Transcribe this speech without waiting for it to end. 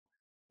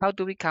How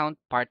do we count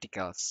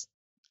particles?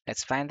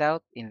 Let's find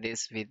out in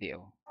this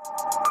video.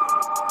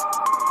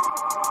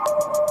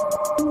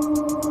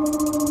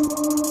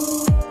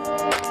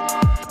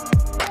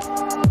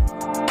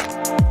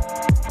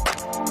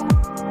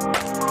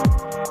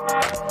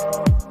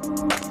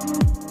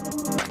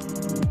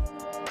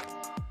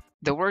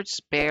 The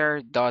words pair,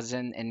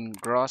 dozen, and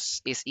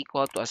gross is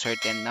equal to a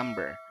certain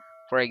number.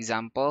 For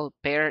example,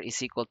 pair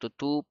is equal to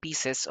 2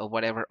 pieces of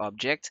whatever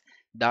object,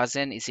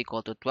 dozen is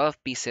equal to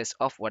 12 pieces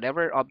of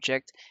whatever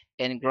object,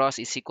 and gross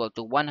is equal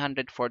to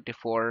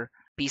 144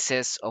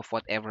 pieces of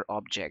whatever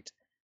object.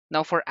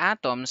 Now for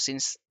atoms,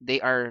 since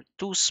they are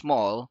too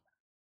small,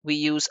 we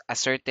use a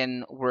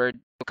certain word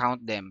to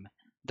count them.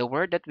 The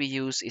word that we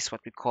use is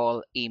what we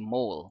call a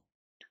mole.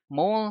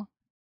 Mole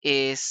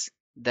is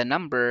the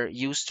number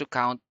used to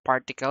count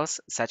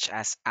particles such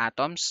as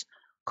atoms,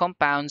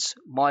 compounds,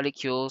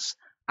 molecules,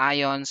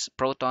 ions,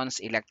 protons,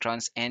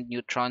 electrons, and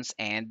neutrons,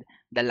 and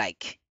the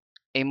like.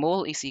 A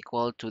mole is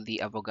equal to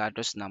the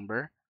Avogadro's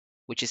number,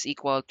 which is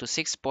equal to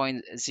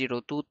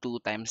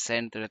 6.022 times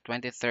 10 to the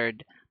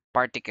 23rd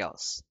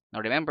particles.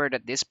 Now remember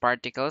that these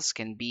particles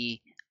can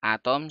be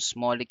atoms,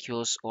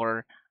 molecules,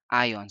 or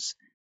ions.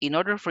 In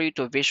order for you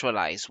to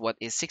visualize what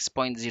is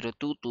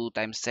 6.022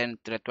 times 10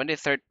 to the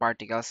 23rd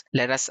particles,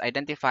 let us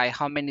identify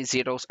how many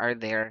zeros are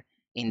there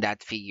in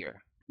that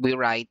figure. We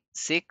write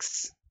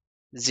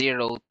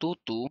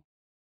 6022,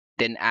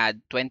 then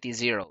add 20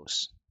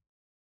 zeros.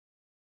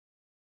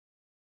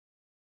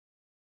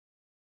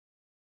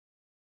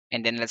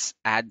 And then let's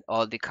add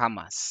all the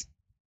commas.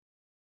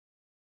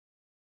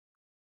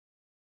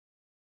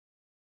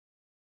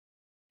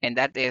 And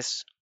that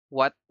is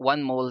what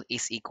 1 mole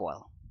is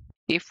equal.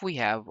 If we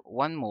have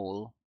 1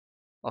 mole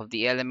of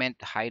the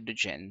element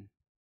hydrogen,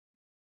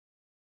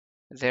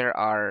 there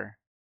are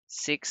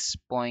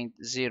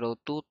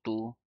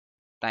 6.022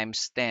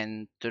 times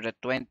 10 to the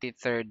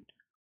 23rd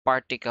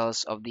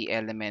particles of the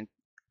element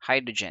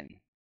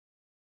hydrogen.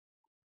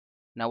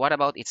 Now, what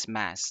about its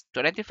mass? To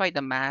identify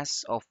the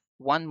mass of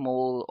 1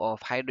 mole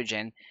of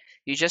hydrogen,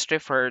 you just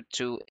refer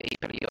to a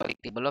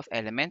periodic table of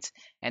elements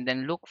and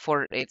then look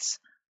for its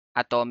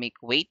atomic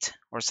weight,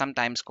 or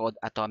sometimes called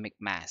atomic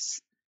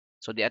mass.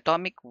 So the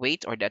atomic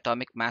weight or the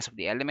atomic mass of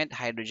the element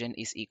hydrogen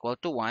is equal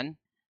to 1.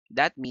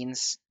 That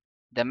means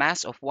the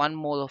mass of 1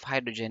 mole of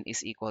hydrogen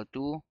is equal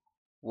to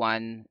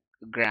 1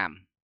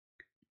 gram.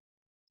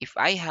 If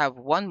I have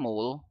 1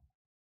 mole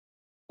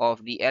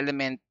of the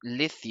element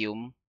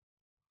lithium,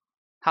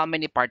 how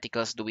many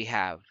particles do we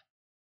have?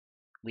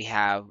 We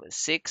have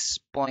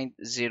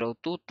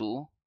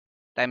 6.022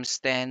 times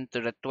 10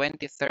 to the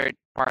 23rd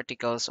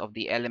particles of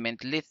the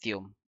element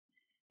lithium.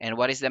 And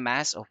what is the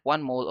mass of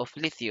 1 mole of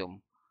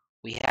lithium?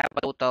 We have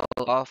a total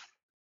of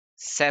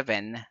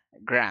 7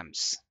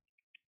 grams.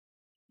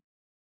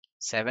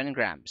 7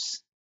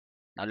 grams.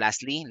 Now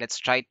lastly, let's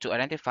try to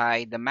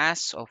identify the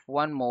mass of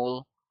 1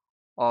 mole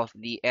of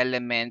the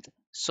element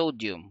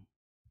sodium.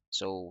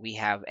 So we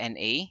have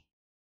Na.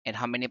 And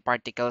how many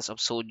particles of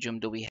sodium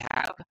do we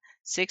have?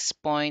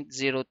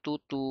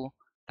 6.022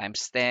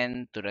 times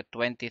 10 to the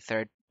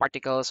 23rd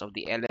particles of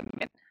the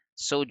element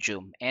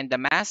sodium. And the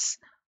mass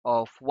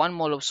of 1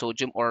 mole of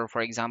sodium, or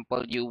for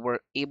example, you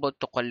were able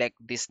to collect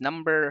this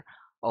number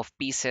of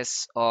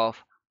pieces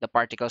of the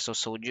particles of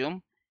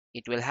sodium,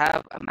 it will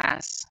have a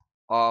mass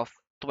of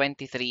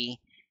 23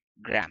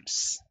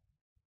 grams.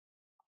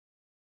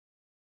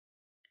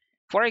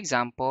 For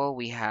example,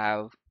 we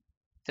have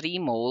 3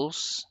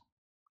 moles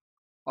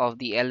of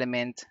the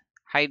element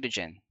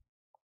hydrogen.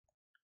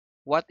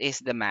 What is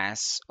the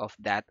mass of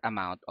that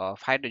amount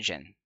of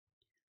hydrogen?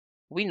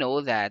 We know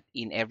that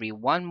in every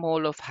 1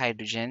 mole of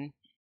hydrogen,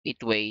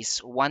 it weighs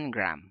 1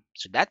 gram.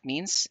 So that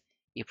means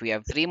if we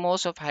have 3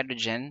 moles of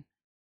hydrogen,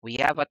 we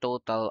have a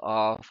total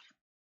of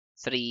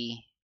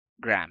 3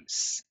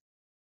 grams.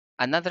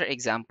 Another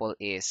example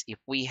is if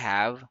we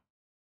have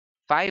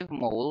 5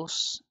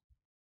 moles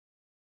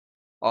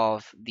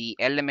of the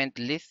element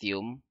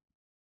lithium,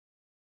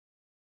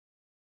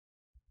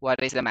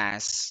 what is the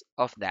mass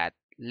of that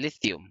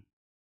lithium?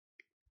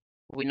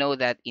 We know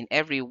that in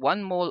every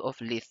 1 mole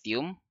of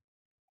lithium,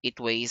 it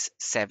weighs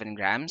 7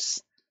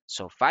 grams.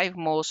 So 5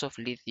 moles of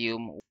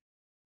lithium,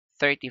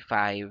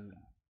 35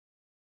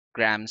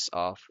 grams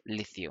of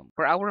lithium.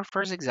 For our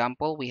first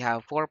example, we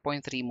have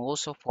 4.3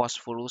 moles of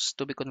phosphorus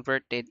to be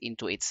converted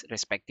into its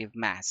respective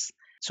mass.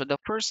 So the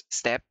first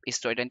step is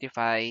to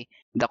identify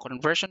the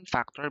conversion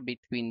factor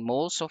between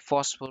moles of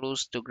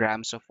phosphorus to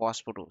grams of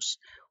phosphorus.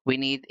 We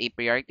need a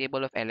periodic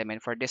table of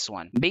elements for this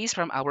one. Based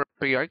from our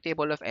periodic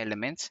table of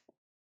elements,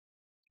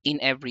 in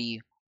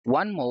every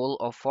 1 mole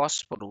of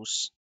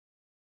phosphorus,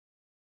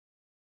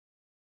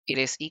 it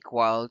is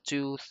equal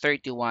to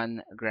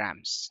 31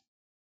 grams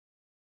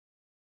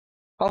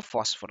of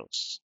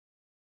phosphorus.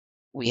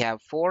 We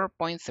have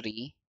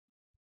 4.3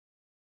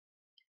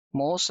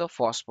 moles of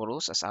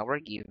phosphorus as our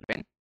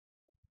given.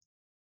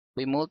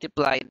 We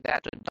multiply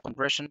that with the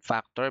conversion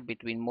factor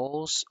between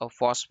moles of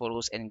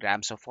phosphorus and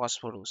grams of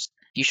phosphorus.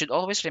 You should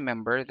always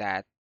remember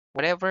that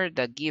Whatever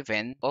the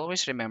given,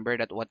 always remember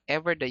that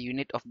whatever the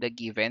unit of the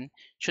given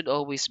should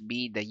always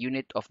be the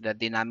unit of the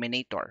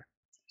denominator.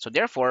 So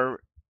therefore,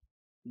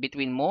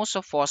 between moles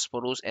of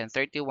phosphorus and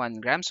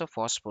 31 grams of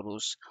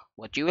phosphorus,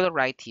 what you will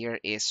write here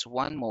is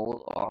 1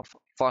 mole of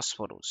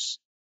phosphorus.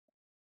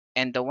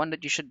 And the one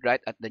that you should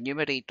write at the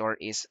numerator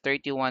is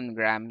 31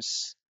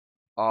 grams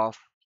of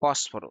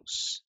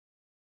phosphorus.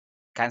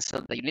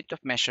 Cancel the unit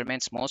of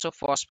measurements, moles of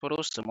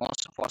phosphorus to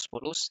moles of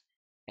phosphorus,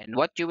 and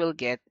what you will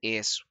get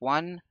is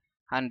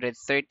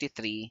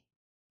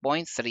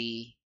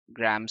 133.3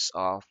 grams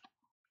of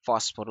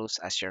phosphorus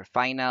as your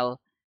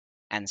final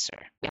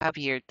answer. We have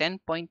here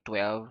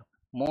 10.12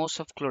 moles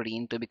of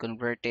chlorine to be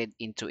converted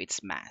into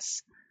its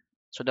mass.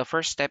 So the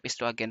first step is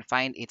to again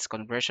find its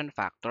conversion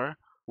factor,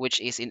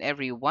 which is in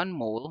every 1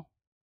 mole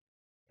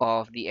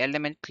of the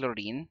element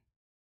chlorine,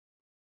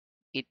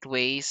 it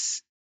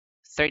weighs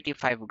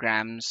 35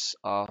 grams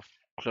of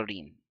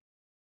chlorine.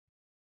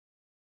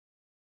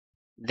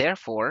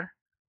 Therefore,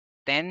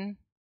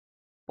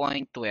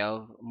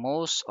 10.12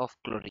 moles of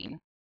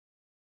chlorine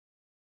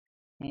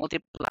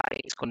multiply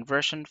its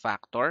conversion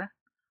factor,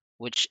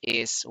 which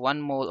is 1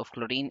 mole of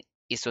chlorine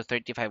is to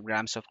 35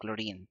 grams of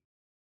chlorine.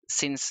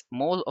 Since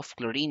mole of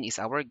chlorine is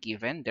our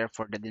given,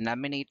 therefore the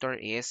denominator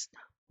is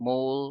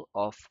mole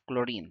of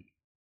chlorine.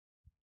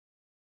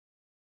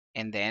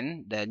 And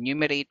then the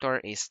numerator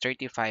is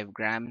 35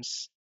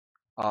 grams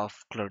of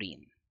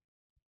chlorine.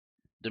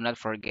 Do not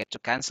forget to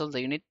cancel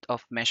the unit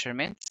of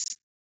measurements,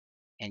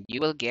 and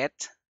you will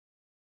get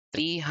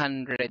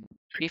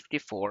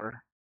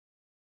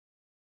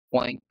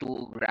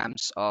 354.2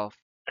 grams of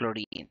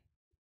chlorine.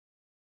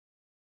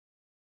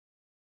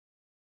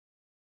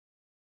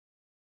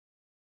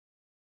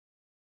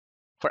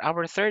 For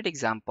our third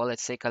example,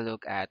 let's take a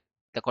look at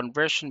the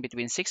conversion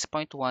between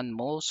 6.1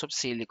 moles of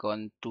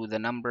silicon to the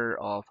number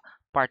of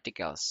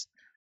particles.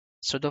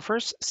 So the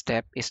first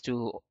step is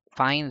to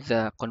find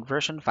the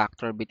conversion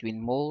factor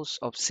between moles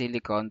of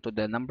silicon to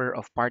the number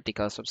of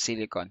particles of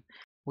silicon.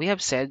 We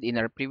have said in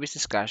our previous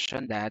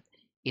discussion that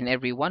in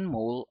every 1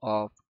 mole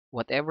of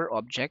whatever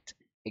object,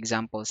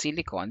 example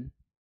silicon,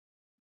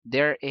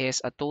 there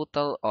is a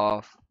total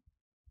of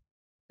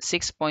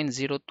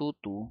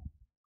 6.022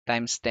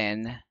 times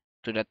 10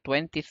 to the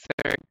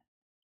 23rd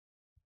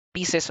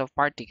pieces of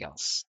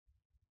particles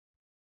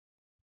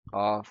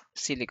of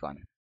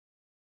silicon.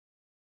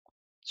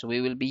 So we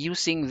will be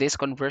using this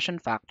conversion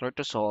factor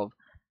to solve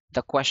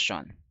the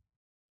question.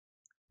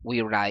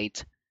 We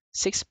write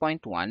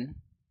 6.1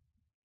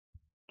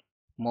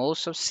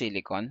 moles of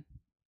silicon,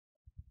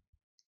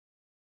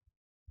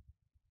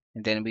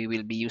 and then we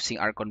will be using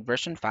our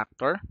conversion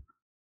factor.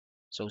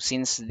 So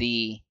since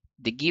the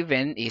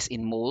given is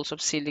in moles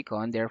of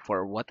silicon,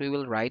 therefore what we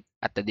will write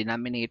at the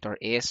denominator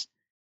is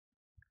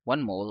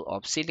 1 mole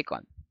of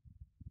silicon.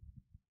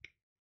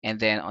 And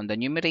then on the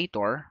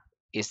numerator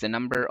is the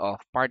number of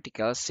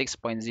particles,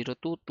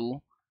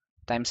 6.022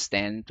 times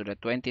 10 to the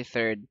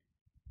 23rd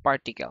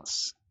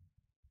particles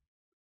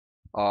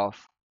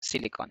of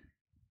silicon.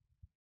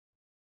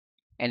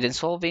 And then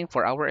solving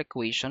for our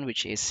equation,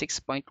 which is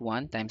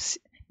 6.1 times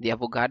the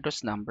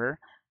Avogadro's number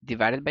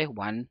divided by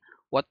 1,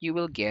 what you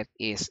will get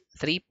is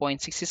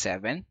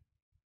 3.67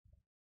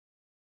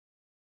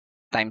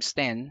 times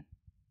 10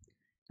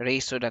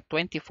 raised to the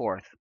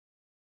 24th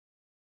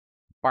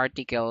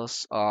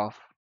particles of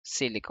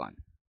silicon.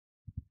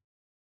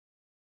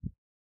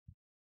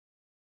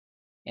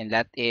 And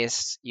that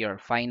is your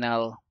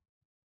final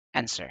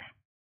answer.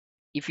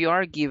 If you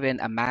are given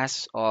a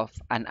mass of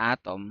an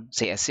atom,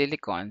 say a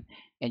silicon,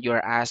 and you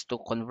are asked to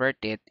convert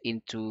it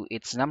into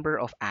its number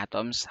of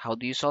atoms, how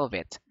do you solve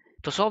it?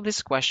 To solve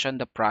this question,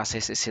 the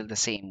process is still the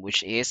same,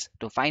 which is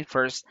to find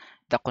first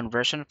the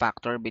conversion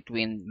factor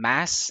between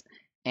mass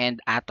and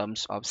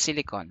atoms of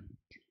silicon.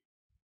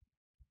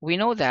 We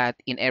know that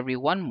in every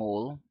 1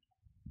 mole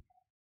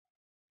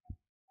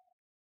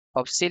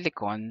of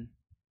silicon,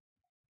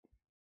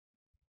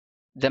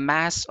 the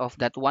mass of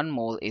that 1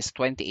 mole is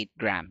 28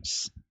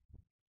 grams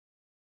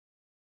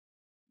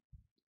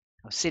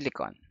of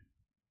silicon.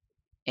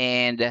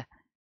 And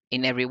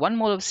in every 1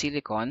 mole of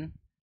silicon,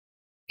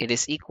 it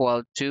is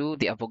equal to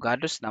the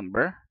Avogadro's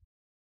number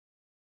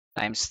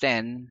times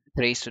 10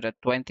 raised to the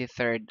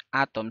 23rd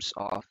atoms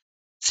of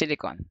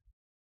silicon.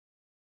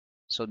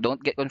 So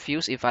don't get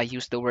confused if I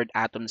use the word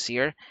atoms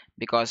here,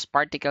 because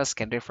particles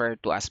can refer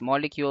to as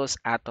molecules,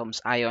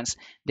 atoms, ions,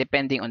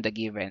 depending on the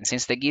given.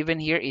 Since the given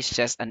here is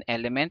just an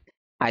element,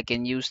 I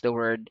can use the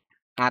word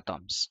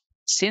atoms.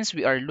 Since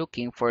we are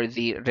looking for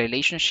the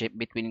relationship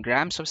between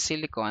grams of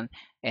silicon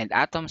and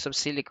atoms of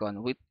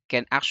silicon, we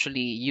can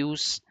actually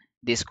use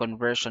this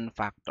conversion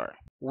factor.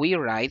 We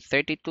write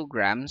 32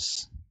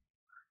 grams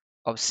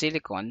of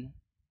silicon,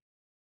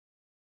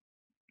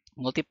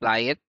 multiply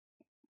it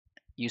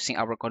using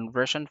our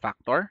conversion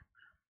factor.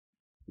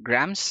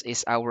 Grams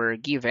is our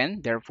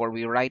given, therefore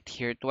we write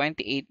here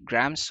 28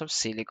 grams of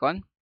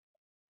silicon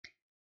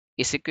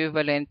is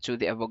equivalent to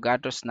the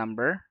Avogadro's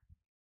number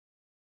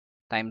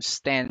times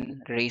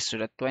 10 raised to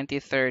the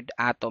 23rd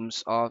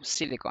atoms of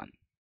silicon.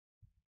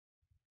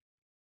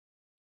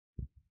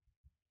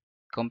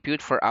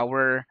 Compute for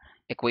our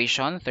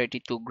equation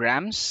 32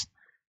 grams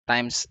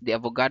times the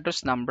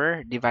Avogadro's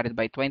number divided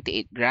by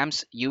 28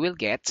 grams, you will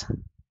get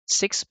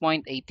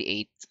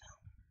 6.88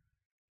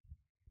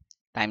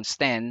 times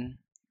 10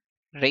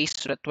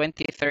 raised to the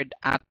 23rd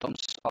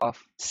atoms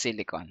of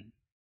silicon.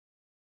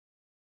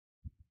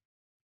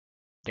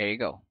 There you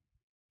go.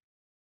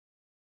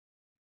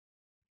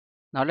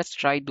 Now let's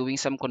try doing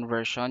some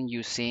conversion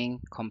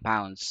using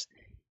compounds.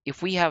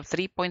 If we have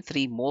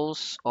 3.3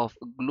 moles of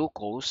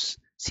glucose,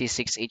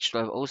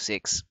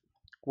 C6H12O6,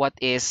 what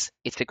is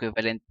its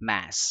equivalent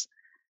mass?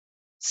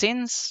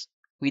 Since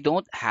we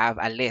don't have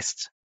a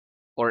list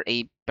or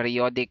a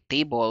periodic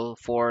table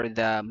for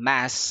the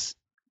mass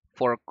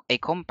for a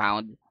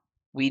compound,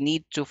 we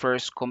need to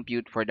first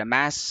compute for the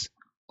mass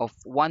of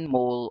 1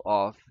 mole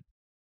of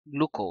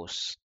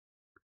glucose.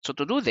 So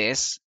to do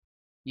this,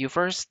 you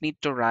first need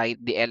to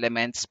write the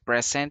elements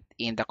present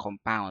in the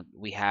compound.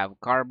 We have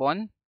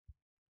carbon,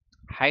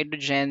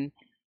 hydrogen,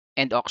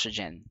 and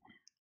oxygen.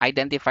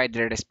 Identify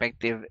their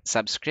respective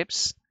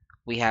subscripts.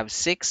 We have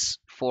 6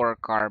 for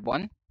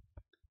carbon,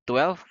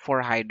 12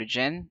 for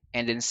hydrogen,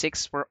 and then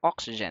 6 for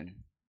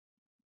oxygen.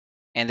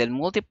 And then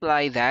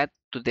multiply that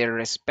to their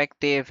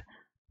respective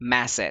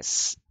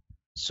masses.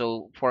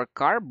 So for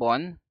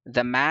carbon,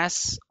 the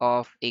mass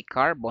of a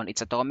carbon,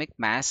 its atomic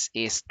mass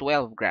is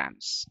 12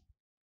 grams.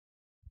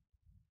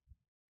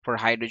 For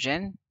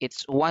hydrogen,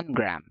 it's 1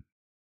 gram.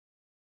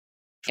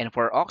 And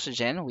for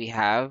oxygen, we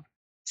have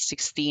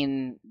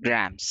 16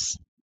 grams.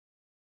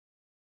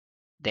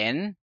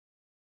 Then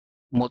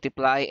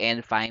multiply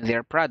and find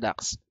their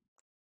products.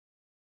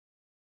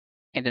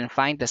 And then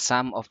find the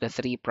sum of the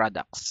three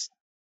products.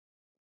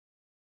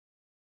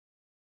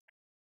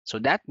 So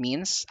that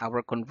means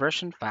our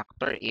conversion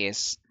factor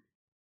is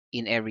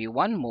in every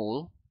 1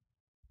 mole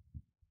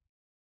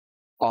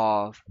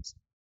of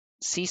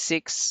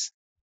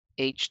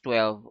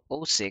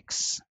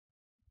C6H12O6,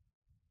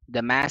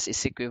 the mass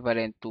is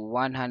equivalent to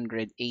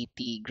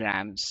 180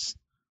 grams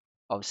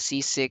of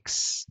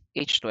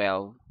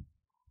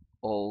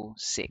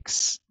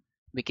C6H12O6.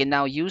 We can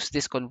now use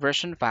this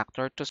conversion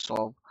factor to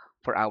solve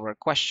for our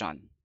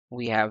question.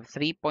 We have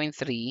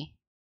 3.3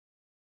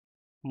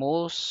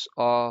 moles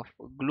of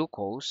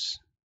glucose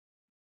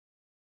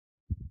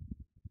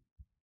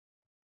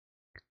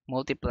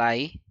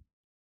multiply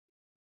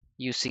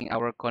using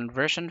our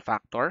conversion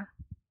factor,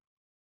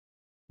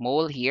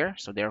 mole here,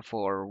 so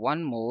therefore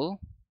 1 mole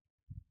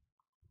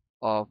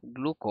of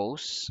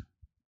glucose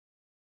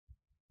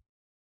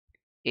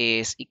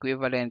is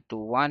equivalent to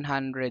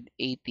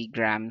 180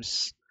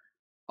 grams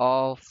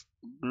of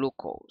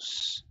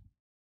glucose.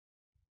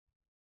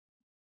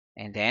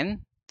 And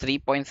then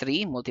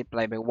 3.3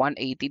 multiplied by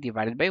 180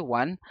 divided by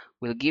 1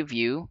 will give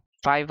you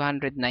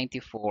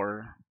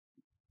 594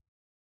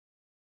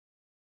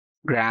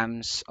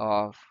 grams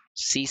of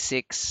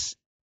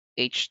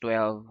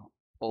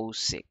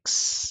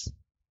C6H12O6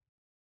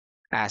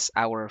 as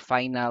our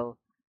final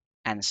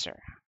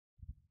answer.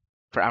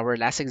 For our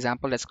last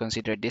example, let's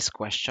consider this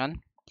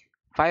question.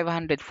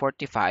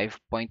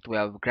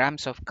 545.12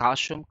 grams of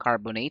calcium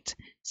carbonate,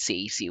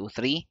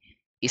 CaCO3,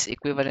 is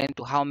equivalent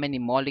to how many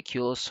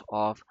molecules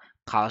of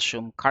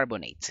calcium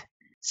carbonate?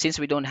 Since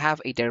we don't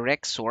have a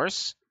direct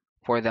source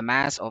for the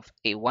mass of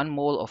a 1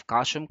 mole of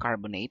calcium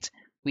carbonate,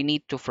 we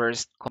need to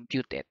first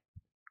compute it.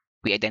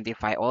 We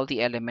identify all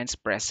the elements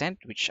present,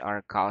 which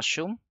are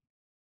calcium,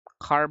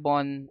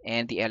 carbon,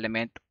 and the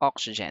element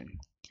oxygen.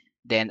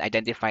 Then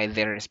identify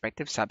their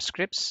respective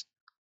subscripts,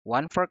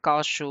 1 for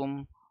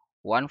calcium,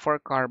 1 for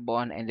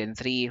carbon, and then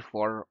 3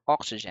 for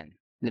oxygen.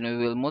 Then we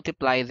will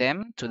multiply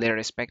them to their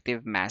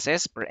respective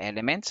masses per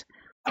element.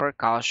 For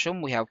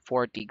calcium, we have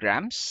 40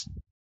 grams.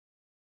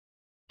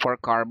 For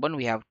carbon,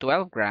 we have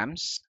 12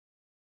 grams.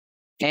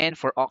 And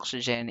for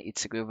oxygen,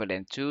 it's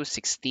equivalent to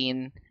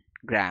 16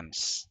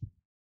 grams.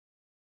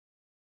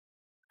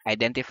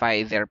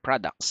 Identify their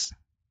products.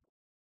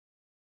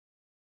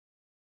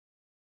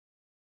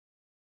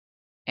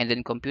 And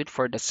then compute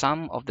for the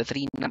sum of the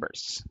three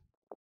numbers.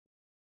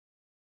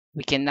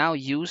 We can now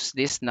use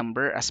this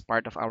number as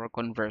part of our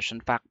conversion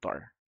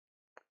factor,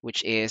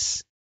 which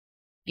is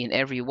in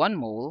every 1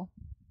 mole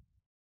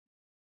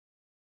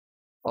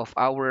of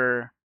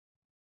our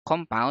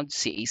compound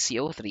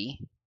CaCO3,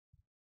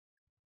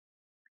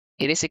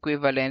 it is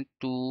equivalent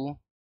to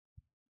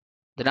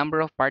the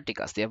number of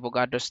particles, the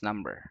Avogadro's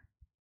number,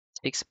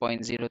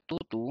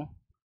 6.022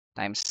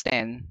 times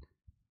 10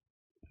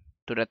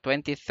 to the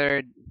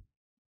 23rd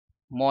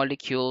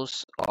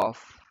molecules of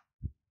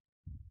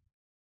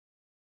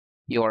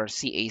your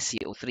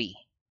CaCO3,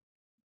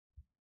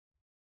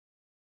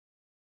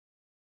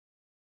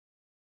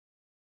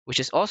 which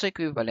is also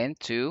equivalent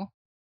to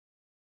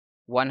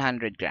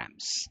 100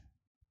 grams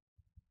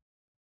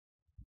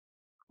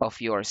of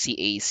your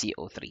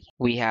CaCO3.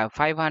 We have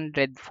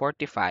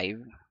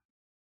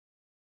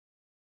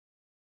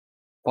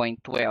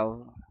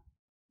 545.12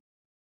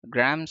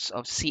 grams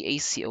of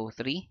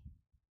CaCO3.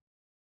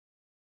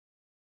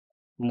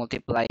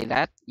 Multiply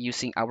that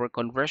using our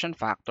conversion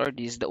factor.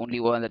 This is the only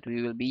one that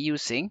we will be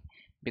using.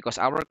 because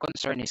our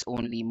concern is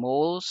only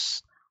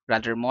moles,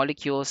 rather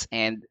molecules,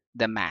 and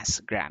the mass,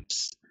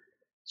 grams.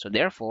 So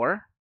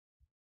therefore,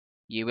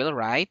 you will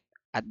write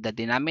at the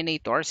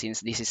denominator,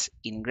 since this is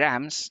in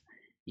grams,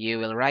 you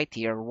will write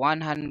here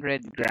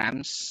 100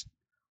 grams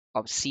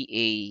of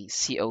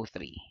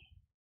CaCO3.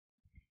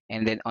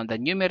 And then on the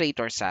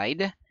numerator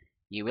side,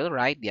 you will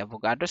write the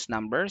Avogadro's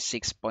number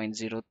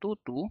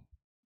 6.022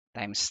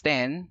 times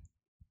 10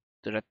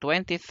 to the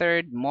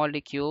 23rd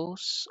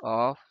molecules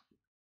of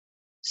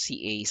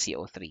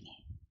CaCO3.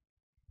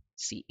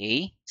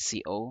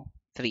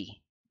 CaCO3.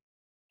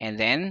 And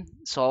then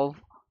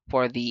solve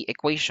for the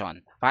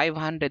equation.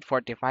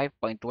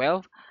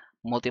 545.12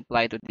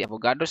 multiplied with the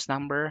Avogadro's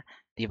number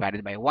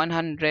divided by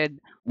 100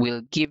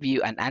 will give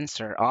you an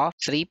answer of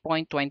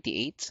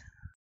 3.28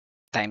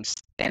 times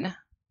 10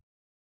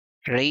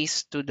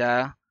 raised to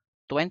the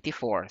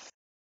 24th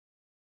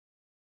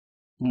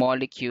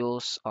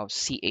molecules of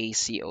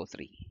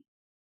CaCO3.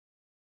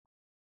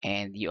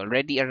 And you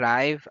already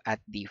arrive at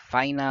the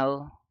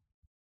final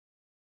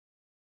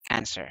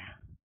answer.